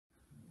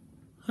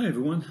Hi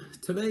everyone,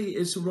 today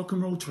is a rock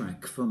and roll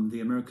track from the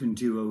American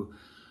duo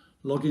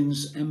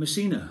Loggins and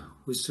Messina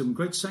with some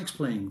great sax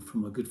playing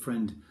from our good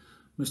friend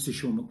Mr.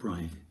 Sean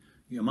McBride.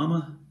 Your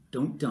Mama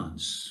Don't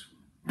Dance.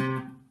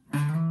 Your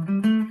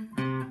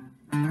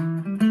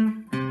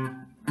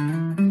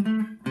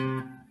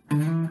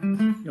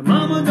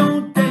mama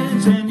don't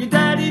dance and your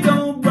daddy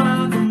don't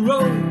rock and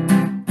roll.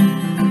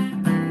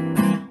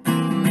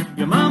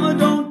 Your mama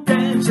don't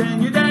dance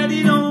and your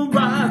daddy don't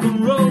rock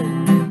and roll.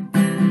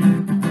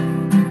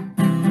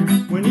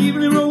 When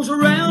evening rolls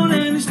around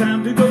and it's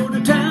time to go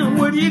to town,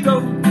 where do you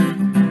go?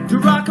 To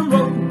rock and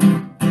roll.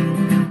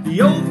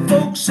 The old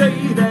folks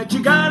say that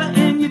you gotta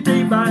end your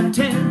day by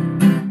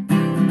 10.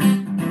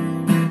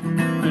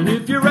 And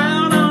if you're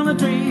out on a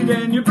date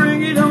and you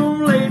bring it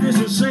home late, it's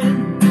a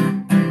sin.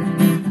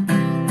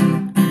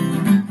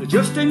 There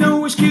just ain't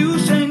no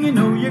excuse, and you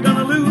know you're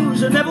gonna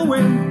lose and never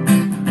win.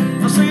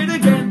 I'll say it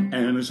again,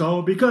 and it's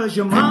all because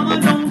your mama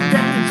don't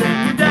dance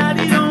and your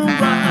daddy don't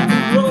rock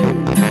and roll.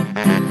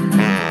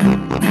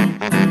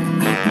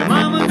 Your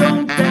mama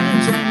don't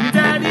dance and your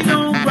daddy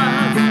don't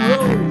rock and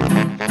roll.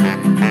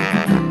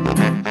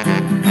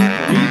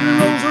 When evening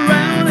rolls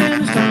around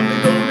and it's time to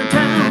go to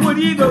town, where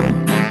do you go?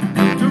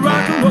 To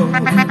rock and roll.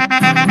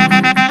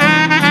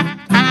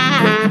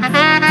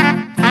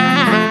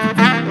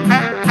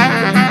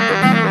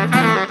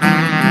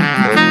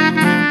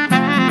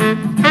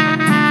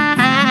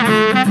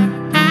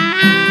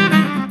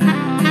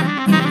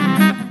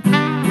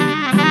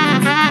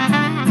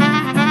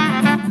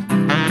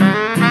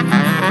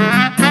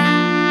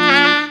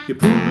 You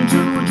pull into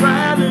a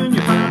drive and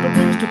you find a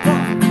place to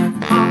park.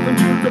 Hop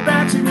into the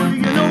backseat where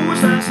you know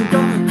it's nice and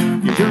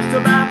dark. You're just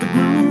about to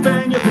groove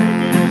and you're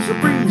thinking it's a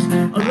breeze.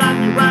 A light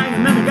you right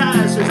and then the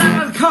guy says, "I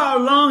got a car,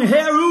 long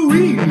hair,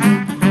 ooh-wee.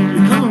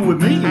 You're coming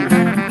with me,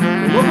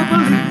 or the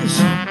police."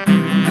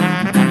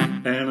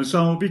 And it's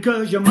all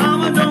because your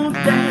mama don't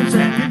dance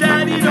and your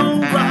daddy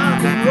don't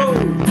rock and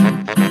roll.